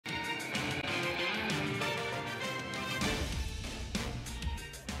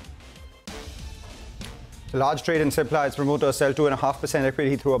The large trade in Cipla, its promoters sell 2.5%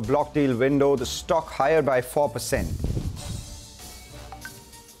 equity through a block deal window. The stock higher by 4%.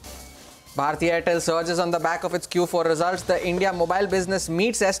 Bharti Airtel surges on the back of its Q4 results. The India mobile business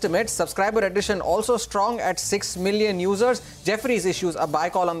meets estimates. Subscriber addition also strong at 6 million users. Jefferies issues a buy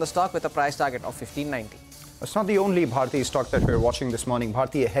call on the stock with a price target of 1590. It's not the only Bharti stock that we're watching this morning.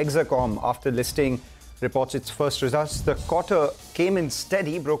 Bharti Hexacom, after listing, reports its first results. The quarter came in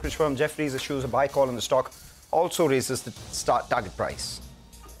steady. Brokerage firm Jefferies issues a buy call on the stock, also raises the target price.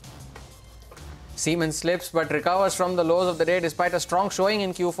 Siemens slips but recovers from the lows of the day despite a strong showing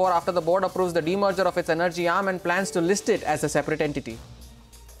in Q4 after the board approves the demerger of its energy arm and plans to list it as a separate entity.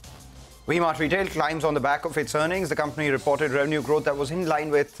 V-Mart Retail climbs on the back of its earnings. The company reported revenue growth that was in line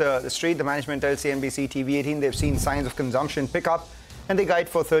with the street. The management tells CNBC-TV18 they've seen signs of consumption pick up, and they guide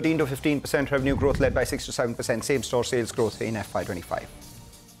for 13 to 15% revenue growth led by 6 to 7% same-store sales growth in FY25.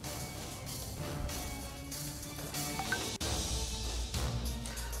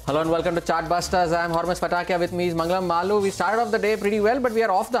 Hello and welcome to Chartbusters. I am Hormuz Patakia. With me is Mangalam Malu. We started off the day pretty well, but we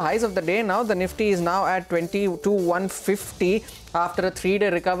are off the highs of the day now. The Nifty is now at 22,150. After a 3-day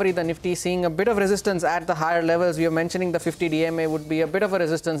recovery, the Nifty is seeing a bit of resistance at the higher levels. We are mentioning the 50 DMA would be a bit of a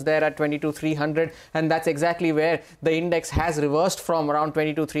resistance there at 22,300, and that's exactly where the index has reversed from, around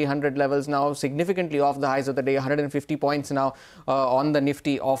 22,300 levels now, significantly off the highs of the day. 150 points now on the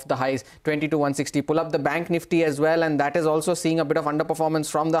Nifty off the highs. 22,160. Pull up the Bank Nifty as well, and that is also seeing a bit of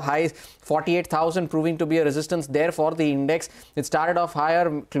underperformance from the highs. 48,000 proving to be a resistance there for the index. It started off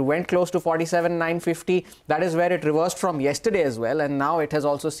higher, went close to 47,950. That is where it reversed from yesterday as well, and now it has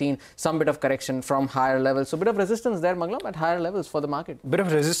also seen some bit of correction from higher levels. So, bit of resistance there, Mangalam, at higher levels for the market. Bit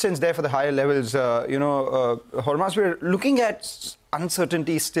of resistance there for the higher levels. Hormaz, we're looking at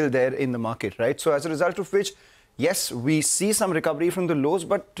uncertainty still there in the market, right? So, as a result of which, yes, we see some recovery from the lows,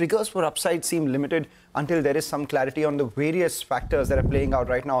 but triggers for upside seem limited until there is some clarity on the various factors that are playing out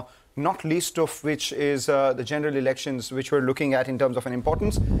right now, not least of which is the general elections, which we're looking at in terms of an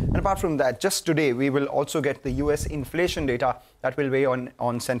importance. And apart from that, just today, we will also get the US inflation data that will weigh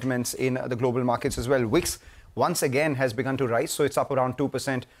on sentiments in the global markets as well. WIX once again has begun to rise, so it's up around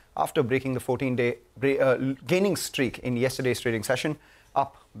 2% after breaking the 14-day gaining streak in yesterday's trading session,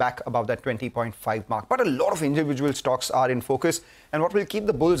 up back above that 20.5 mark. But a lot of individual stocks are in focus, and what will keep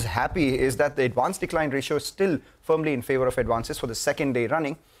the bulls happy is that the advance decline ratio is still firmly in favor of advances for the second day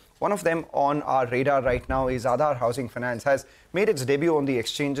running. One of them on our radar right now is Aadhar Housing Finance, has made its debut on the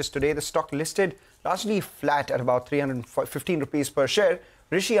exchanges today. The stock listed largely flat at about 315 rupees per share.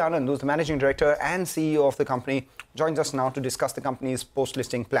 Rishi Anand, who's the managing director and CEO of the company, joins us now to discuss the company's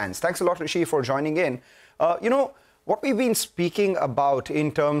post-listing plans. Thanks a lot, Rishi, for joining in. What we've been speaking about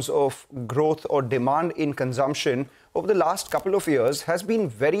in terms of growth or demand in consumption over the last couple of years has been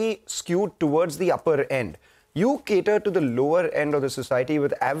very skewed towards the upper end. You cater to the lower end of the society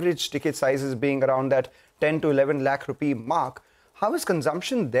with average ticket sizes being around that 10 to 11 lakh rupee mark. How is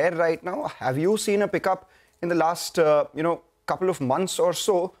consumption there right now? Have you seen a pickup in the last, couple of months or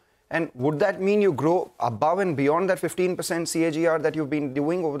so? And would that mean you grow above and beyond that 15% CAGR that you've been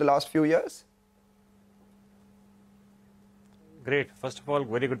doing over the last few years? Great. First of all,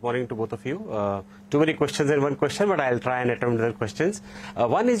 very good morning to both of you. Too many questions in one question, but I'll try and attempt the questions.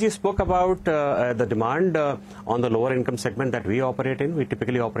 One is you spoke about the demand on the lower income segment that we operate in. We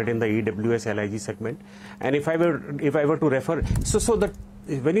typically operate in the EWS LIG segment. And if I were to refer,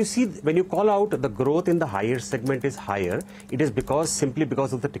 when you call out the growth in the higher segment is higher, it is simply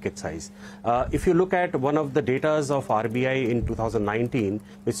because of the ticket size. If you look at one of the datas of RBI in 2019,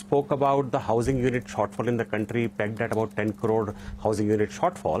 which spoke about the housing unit shortfall in the country pegged at about 10 crore housing unit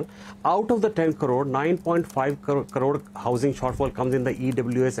shortfall, out of the 10 crore, 9.5 crore housing shortfall comes in the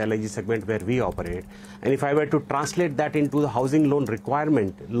EWS LIG segment where we operate. And if I were to translate that into the housing loan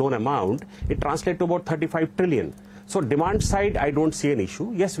requirement, loan amount, it translates to about 35 trillion. So demand side, I don't see an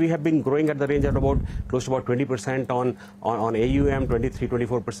issue. Yes, we have been growing at the range at about close to about 20% on AUM,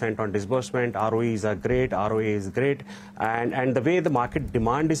 23-24% on disbursement. ROEs are great, ROA is great. And the way the market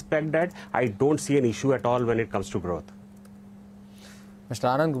demand is pegged at, I don't see an issue at all when it comes to growth. Mr.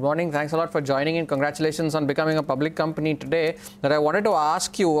 Anand, good morning. Thanks a lot for joining in. Congratulations on becoming a public company today. That I wanted to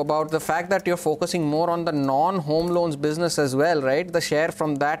ask you about the fact that you're focusing more on the non-home loans business as well, right? The share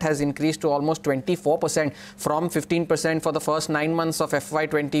from that has increased to almost 24% from 15% for the first 9 months of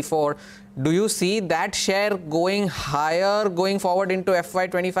FY24. Do you see that share going higher going forward into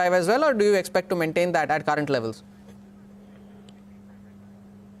FY25 as well, or do you expect to maintain that at current levels?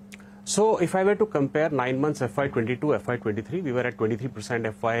 So if I were to compare 9 months FY22, FY23, we were at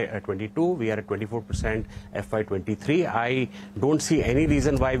 23% FY22, we are at 24% FY23. I don't see any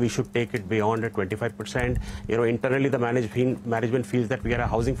reason why we should take it beyond at 25%. You know, internally the management feels that we are a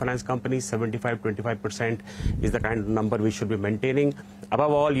housing finance company. 75-25% is the kind of number we should be maintaining.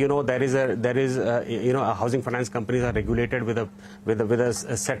 Above all, you know, there is a housing finance companies are regulated with a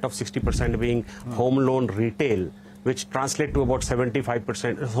set of 60% being home loan retail, which translate to about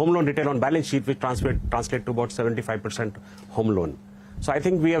 75% home loan retail on balance sheet, which translate to about 75% home loan. So I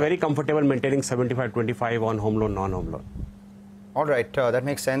think we are very comfortable maintaining 75-25 on home loan, non-home loan. All right, that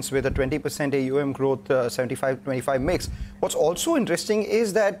makes sense with a 20% AUM growth, 75-25 mix. What's also interesting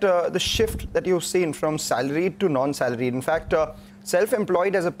is that the shift that you've seen from salaried to non-salaried. In fact,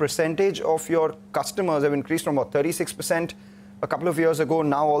 self-employed as a percentage of your customers have increased from about 36% a couple of years ago,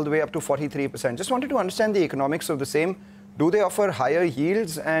 now all the way up to 43%. Just wanted to understand the economics of the same. Do they offer higher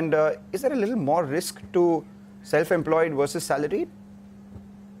yields, and is there a little more risk to self-employed versus salaried?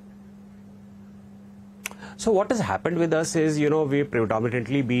 So what has happened with us is, you know, we've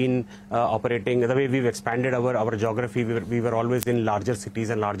predominantly been operating, the way we've expanded our geography, we were always in larger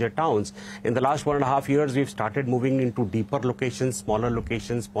cities and larger towns. In the last 1.5 years, we've started moving into deeper locations, smaller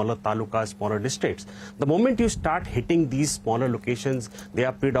talukas, smaller districts. The moment you start hitting these smaller locations, they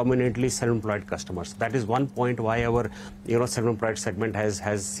are predominantly self-employed customers. That is one point why our, you know, self-employed segment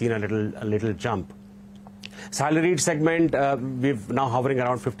has seen a little jump. Salaried segment, we've now hovering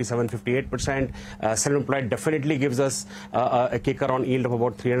around 57-58%. Self-employed definitely gives us a kicker on yield of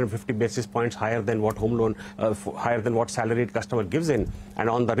about 350 basis points higher than what home loan, higher than what salaried customer gives in. And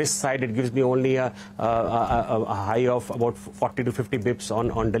on the risk side, it gives me only a high of about 40 to 50 bips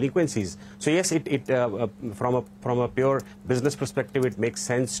on delinquencies. So yes, from a pure business perspective, it makes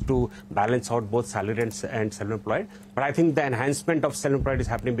sense to balance out both salaried and self-employed. But I think the enhancement of self-employed is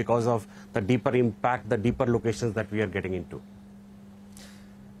happening because of the deeper impact, the deeper locations that we are getting into.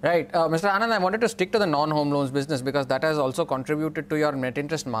 Right. Mr. Anand, I wanted to stick to the non-home loans business because that has also contributed to your net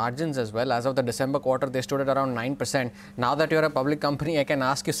interest margins as well. As of the December quarter, they stood at around 9%. Now that you're a public company, I can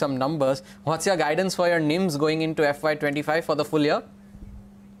ask you some numbers. What's your guidance for your NIMs going into FY25 for the full year?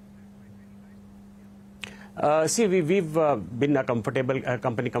 See, we've been a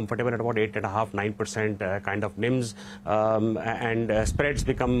company comfortable at about 8.5-9% kind of NIMs, and spreads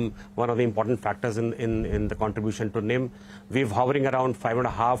become one of the important factors in the contribution to NIM. We're hovering around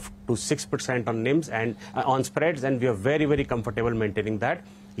 5.5 to 6% on NIMs and on spreads, and we are very, very comfortable maintaining that.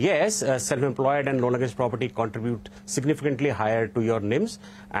 Yes, self-employed and loan against property contribute significantly higher to your NIMs,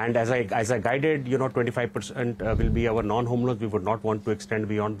 and as I guided, you know, 25% will be our non-home loans. We would not want to extend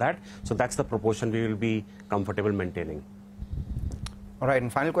beyond that, so that's the proportion we will be comfortable maintaining. All right,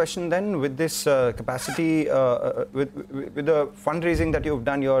 and final question then, with this capacity, with the fundraising that you've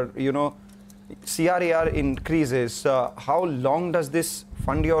done, your, you know, CRAR increases. How long does this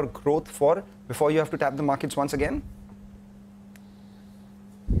fund your growth for before you have to tap the markets once again?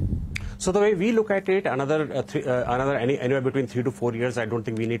 So the way we look at it, anywhere between 3 to 4 years, I don't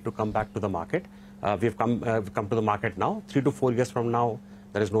think we need to come back to the market. We've come to the market now. 3 to 4 years from now,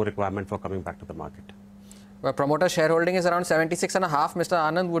 there is no requirement for coming back to the market. Well, promoter shareholding is around 76.5. Mr.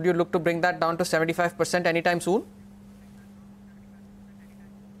 Anand, would you look to bring that down to 75% anytime soon?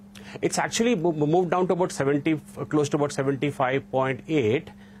 It's actually moved down to about 70, close to about 75.8.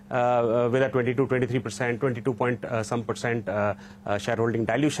 With a 22-23%, 22 point some percent shareholding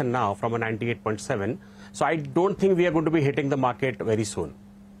dilution now from a 98.7. So I don't think we are going to be hitting the market very soon.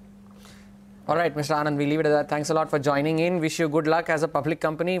 All right, Mr. Anand, we leave it at that. Thanks a lot for joining in. Wish you good luck as a public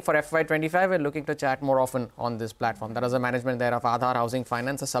company for FY25. We're looking to chat more often on this platform. That was the management there of Aadhar Housing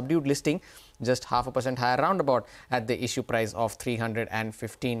Finance, a subdued listing, just 0.5% higher roundabout at the issue price of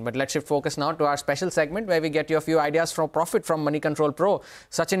 315. But let's shift focus now to our special segment where we get you a few ideas for profit from Money Control Pro.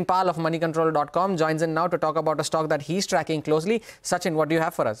 Sachin Pal of moneycontrol.com joins in now to talk about a stock that he's tracking closely. Sachin, what do you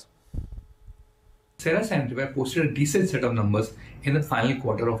have for us? Sera Sanitaryware posted a decent set of numbers in the final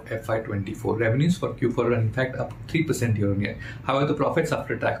quarter of FY24. Revenues for Q4 are in fact up 3% year-on-year. However, the profits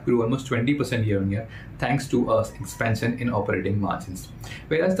after tax grew almost 20% year-on-year thanks to expansion in operating margins.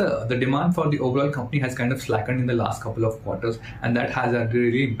 Whereas the demand for the overall company has kind of slackened in the last couple of quarters, and that has a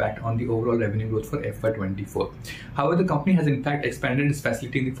really impact on the overall revenue growth for FY24. However, the company has in fact expanded its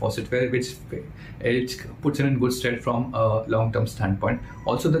facility in the faucetware, which puts it in good stead from a long-term standpoint.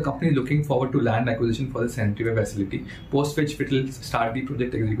 Also, the company is looking forward to land acquisition for the sanitaryware facility, post which it will start the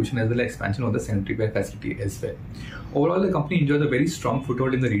project execution as well as expansion of the sanitaryware facility as well. Overall, the company enjoys a very strong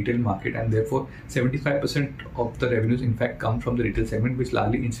foothold in the retail market, and therefore 75% of the revenues in fact come from the retail segment, which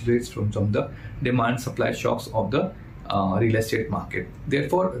largely insulates from the demand supply shocks of the real estate market.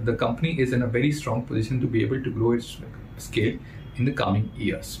 Therefore, the company is in a very strong position to be able to grow its scale in the coming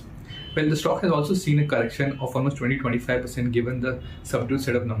years. Well, the stock has also seen a correction of almost 20-25% given the subdued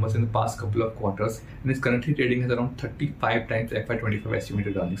set of numbers in the past couple of quarters, and is currently trading at around 35 times FY25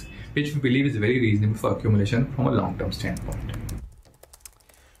 estimated earnings, which we believe is very reasonable for accumulation from a long-term standpoint.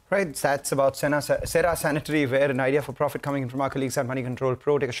 Right, that's about Cera Sanitaryware, an idea for profit coming in from our colleagues at Money Control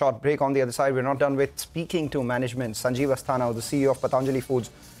Pro. Take a short break. On the other side, we're not done with speaking to management. Sanjeev Asthana, the CEO of Patanjali Foods,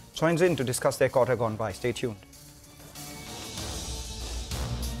 joins in to discuss their quarter gone by. Stay tuned.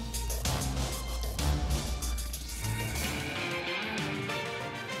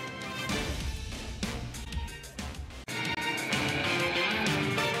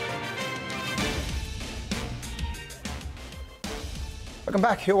 Welcome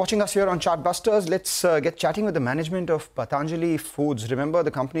back. You're watching us here on Chartbusters. Let's get chatting with the management of Patanjali Foods. Remember,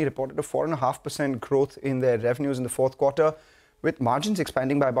 the company reported a 4.5% growth in their revenues in the fourth quarter, with margins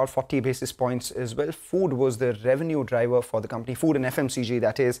expanding by about 40 basis points as well. Food was the revenue driver for the company, food and FMCG,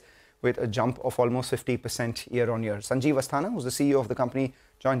 that is, with a jump of almost 50% year on year. Sanjeev Asthana, who's the CEO of the company,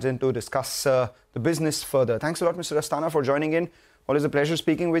 joins in to discuss the business further. Thanks a lot, Mr. Asthana, for joining in. Always a pleasure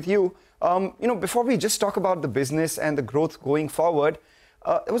speaking with you. Before we just talk about the business and the growth going forward,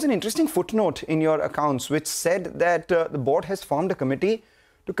 there was an interesting footnote in your accounts which said that the board has formed a committee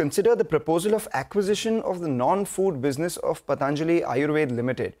to consider the proposal of acquisition of the non-food business of Patanjali Ayurved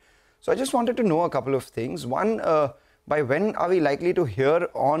Limited. So I just wanted to know a couple of things. One, by when are we likely to hear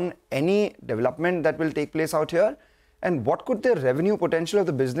on any development that will take place out here? And what could the revenue potential of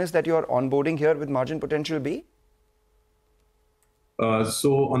the business that you are onboarding here with margin potential be?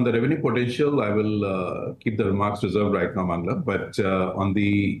 So on the revenue potential, I will keep the remarks reserved right now, Mangla. But on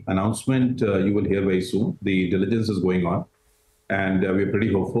the announcement, you will hear very soon. The diligence is going on, and we're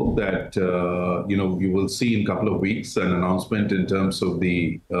pretty hopeful that you will see in a couple of weeks an announcement in terms of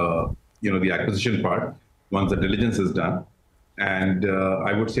the the acquisition part once the diligence is done. And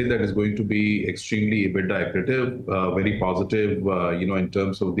I would say that is going to be extremely EBITDA accretive, very positive, in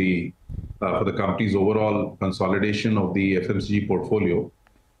terms of the for the company's overall consolidation of the FMCG portfolio.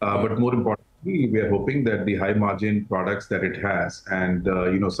 But more importantly, we are hoping that the high margin products that it has and,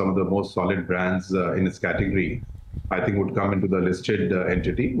 some of the most solid brands in its category, I think would come into the listed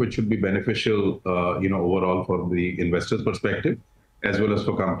entity, which should be beneficial, overall for the investors' perspective, as well as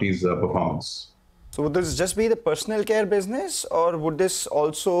for company's performance. So would this just be the personal care business, or would this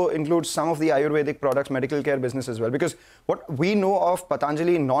also include some of the Ayurvedic products, medical care business as well? Because what we know of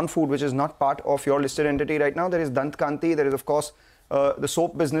Patanjali non-food, which is not part of your listed entity right now, there is Dant Kanti, there is of course the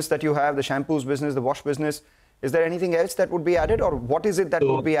soap business that you have, the shampoos business, the wash business. Is there anything else that would be added, or what is it that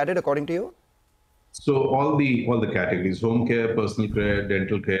would be added according to you? So all the categories: home care, personal care,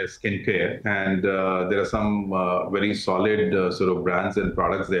 dental care, skin care, and there are some very solid sort of brands and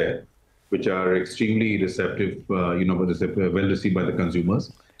products there, which are extremely receptive, well received by the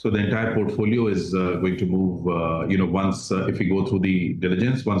consumers. So the entire portfolio is going to move, once if we go through the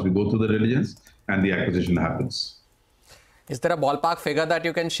diligence, and the acquisition happens. Is there a ballpark figure that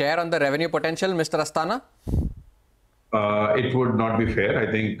you can share on the revenue potential, Mr. Asthana? It would not be fair. I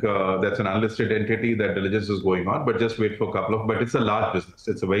think that's an unlisted entity that diligence is going on, but just wait for a couple of, but it's a large business.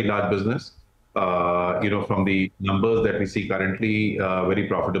 It's a very large business. From the numbers that we see currently, very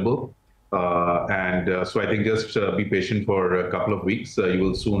profitable. So I think just be patient for a couple of weeks. You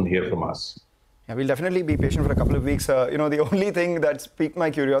will soon hear from us. Yeah, we'll definitely be patient for a couple of weeks. The only thing that's piqued my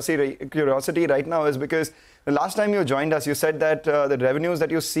curiosity right now is because the last time you joined us, you said that the revenues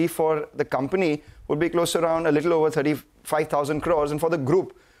that you see for the company would be close to around a little over 35,000 crores, and for the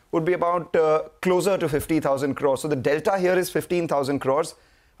group would be about closer to 50,000 crores. So the delta here is 15,000 crores.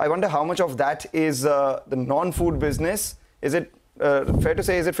 I wonder how much of that is the non-food business. Is it fair to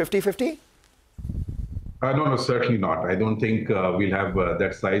say, is it 50-50? No, certainly not. I don't think we'll have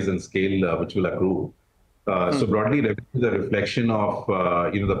that size and scale which will accrue. So broadly, revenue is a reflection of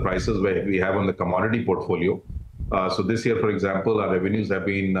the prices where we have on the commodity portfolio. So this year, for example, our revenues have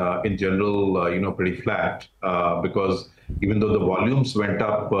been in general, pretty flat because even though the volumes went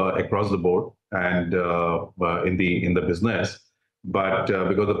up across the board and in the business, but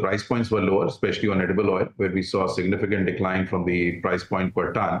because the price points were lower, especially on edible oil, where we saw a significant decline from the price point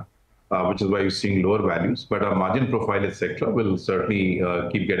per ton, which is why you're seeing lower values. But our margin profile, etc., will certainly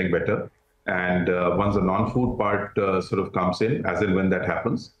keep getting better. And once the non-food part sort of comes in, as and when that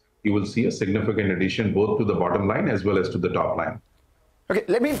happens, you will see a significant addition both to the bottom line as well as to the top line. Okay,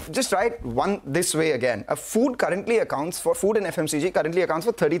 let me just write one this way again. Food and FMCG currently accounts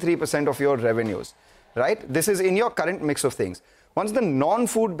for 33% of your revenues, right? This is in your current mix of things. Once the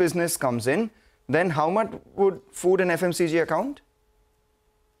non-food business comes in, then how much would food and FMCG account?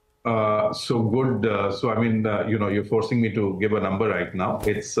 So good. So I mean, you're forcing me to give a number right now.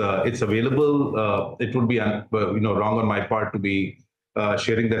 It's available. It would be wrong on my part to be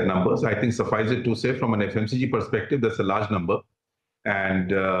sharing that numbers. I think suffice it to say, from an FMCG perspective, that's a large number,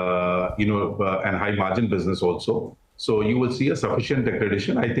 and and high margin business also. So you will see a sufficient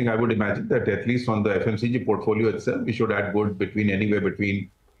accreditation. I think I would imagine that at least on the FMCG portfolio itself, we should add good anywhere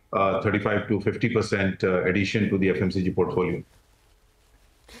between 35 to 50% addition to the FMCG portfolio.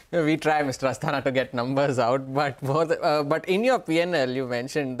 We try, Mr. Asthana, to get numbers out, but in your P&L, you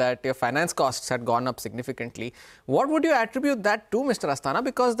mentioned that your finance costs had gone up significantly. What would you attribute that to, Mr. Asthana?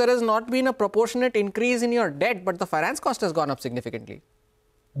 Because there has not been a proportionate increase in your debt, but the finance cost has gone up significantly.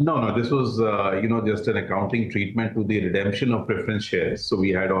 No, this was, just an accounting treatment to the redemption of preference shares. So we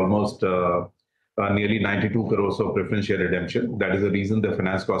had almost nearly 92 crores of preference share redemption. That is the reason the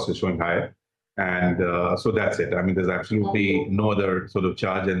finance cost is showing higher. And so that's it. I mean, there's absolutely no other sort of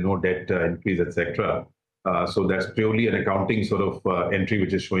charge and no debt increase, etc. So that's purely an accounting sort of entry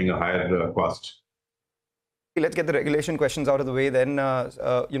which is showing a higher cost. Let's get the regulation questions out of the way then.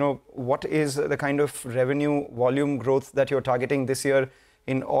 What is the kind of revenue volume growth that you're targeting this year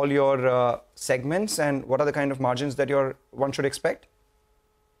in all your segments, and what are the kind of margins that one should expect?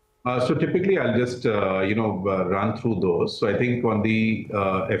 So typically, I'll just run through those. So I think on the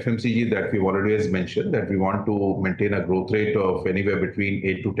FMCG that we've already mentioned, that we want to maintain a growth rate of anywhere between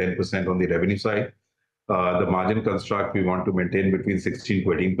 8 to 10% on the revenue side. The margin construct we want to maintain between 16 to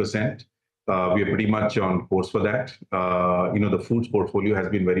 18%. We are pretty much on course for that. The foods portfolio has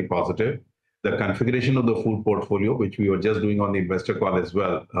been very positive. The configuration of the food portfolio, which we were just doing on the investor call as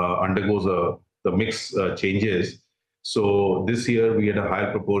well, undergoes the mix changes. So this year we had a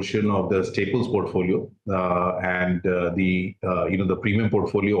higher proportion of the staples portfolio, and the premium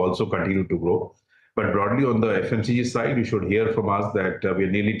portfolio also continued to grow. But broadly on the FMCG side, you should hear from us that we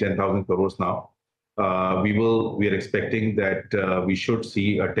are nearly 10,000 crores now. We are expecting that we should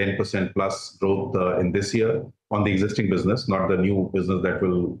see a 10% plus growth in this year on the existing business, not the new business that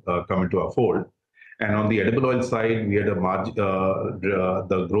will come into our fold. And on the edible oil side, we had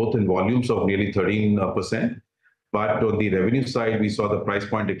the growth in volumes of nearly 13%. But on the revenue side, we saw the price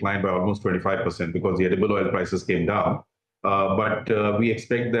point decline by almost 25% because the edible oil prices came down. But we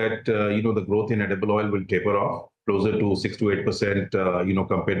expect that the growth in edible oil will taper off closer to 6 to 8%,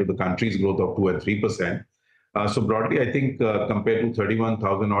 compared to the country's growth of 2 and 3%. So broadly, I think compared to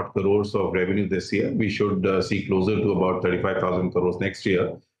 31,000 odd crores of revenue this year, we should see closer to about 35,000 crores next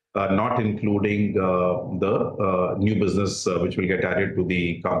year, not including the new business which will get added to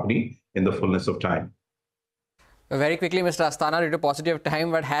the company in the fullness of time. Very quickly, Mr. Asthana, due to paucity of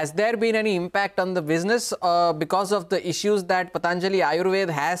time, but has there been any impact on the business because of the issues that Patanjali Ayurved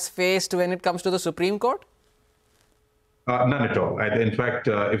has faced when it comes to the Supreme Court? None at all. In fact,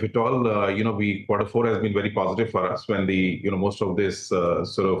 if at all, quarter four has been very positive for us when most of these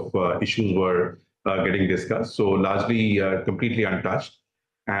issues were getting discussed. So largely completely untouched.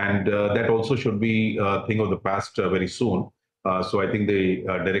 And that also should be a thing of the past very soon. So I think the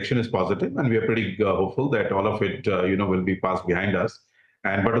direction is positive, and we are pretty hopeful that all of it, will be passed behind us.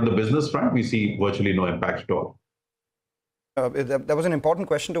 But on the business front, we see virtually no impact at all. That was an important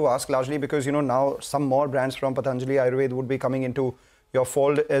question to ask, largely because, now some more brands from Patanjali Ayurved would be coming into your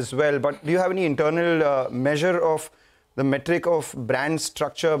fold as well. But do you have any internal measure of the metric of brand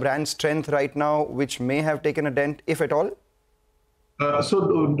structure, brand strength right now, which may have taken a dent, if at all?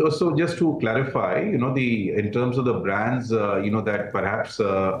 So just to clarify, in terms of the brands, that perhaps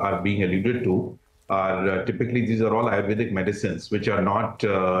are being alluded to, are typically these are all Ayurvedic medicines, which are not,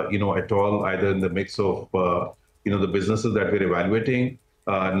 at all either in the mix of, the businesses that we're evaluating,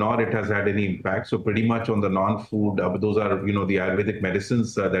 nor it has had any impact. So pretty much on the non-food, those are, the Ayurvedic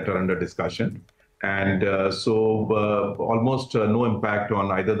medicines that are under discussion. And almost no impact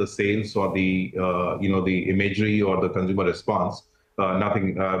on either the sales or the, the imagery or the consumer response.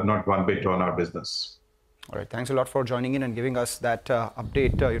 Nothing, not one bit on our business. All right. Thanks a lot for joining in and giving us that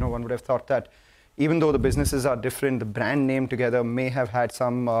update. One would have thought that even though the businesses are different, the brand name together may have had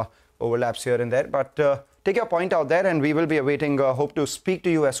some overlaps here and there. But take your point out there, and we will be awaiting. Hope to speak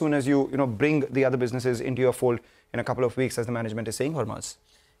to you as soon as you bring the other businesses into your fold in a couple of weeks, as the management is saying, Hormaz.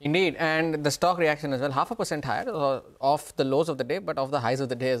 Indeed, and the stock reaction as well, 0.5% higher of the lows of the day, but of the highs of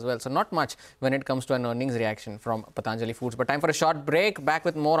the day as well. So not much when it comes to an earnings reaction from Patanjali Foods. But time for a short break. Back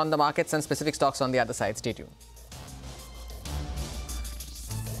with more on the markets and specific stocks on the other side. Stay tuned.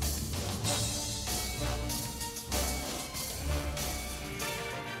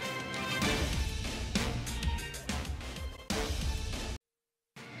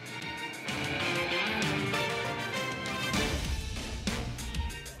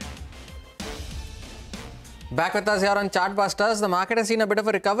 Back with us here on Chartbusters. The market has seen a bit of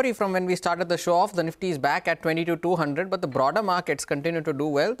a recovery from when we started the show off. The Nifty is back at 22,200, but the broader markets continue to do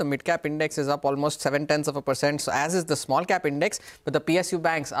well. The Midcap index is up almost 0.7%, so as is the Smallcap index. But the PSU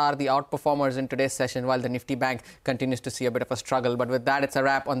banks are the outperformers in today's session, while the Nifty bank continues to see a bit of a struggle. But with that, it's a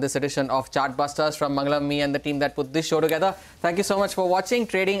wrap on this edition of Chartbusters. From Mangalam, me and the team that put this show together, thank you so much for watching.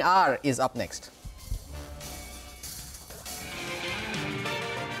 Trading Hour is up next.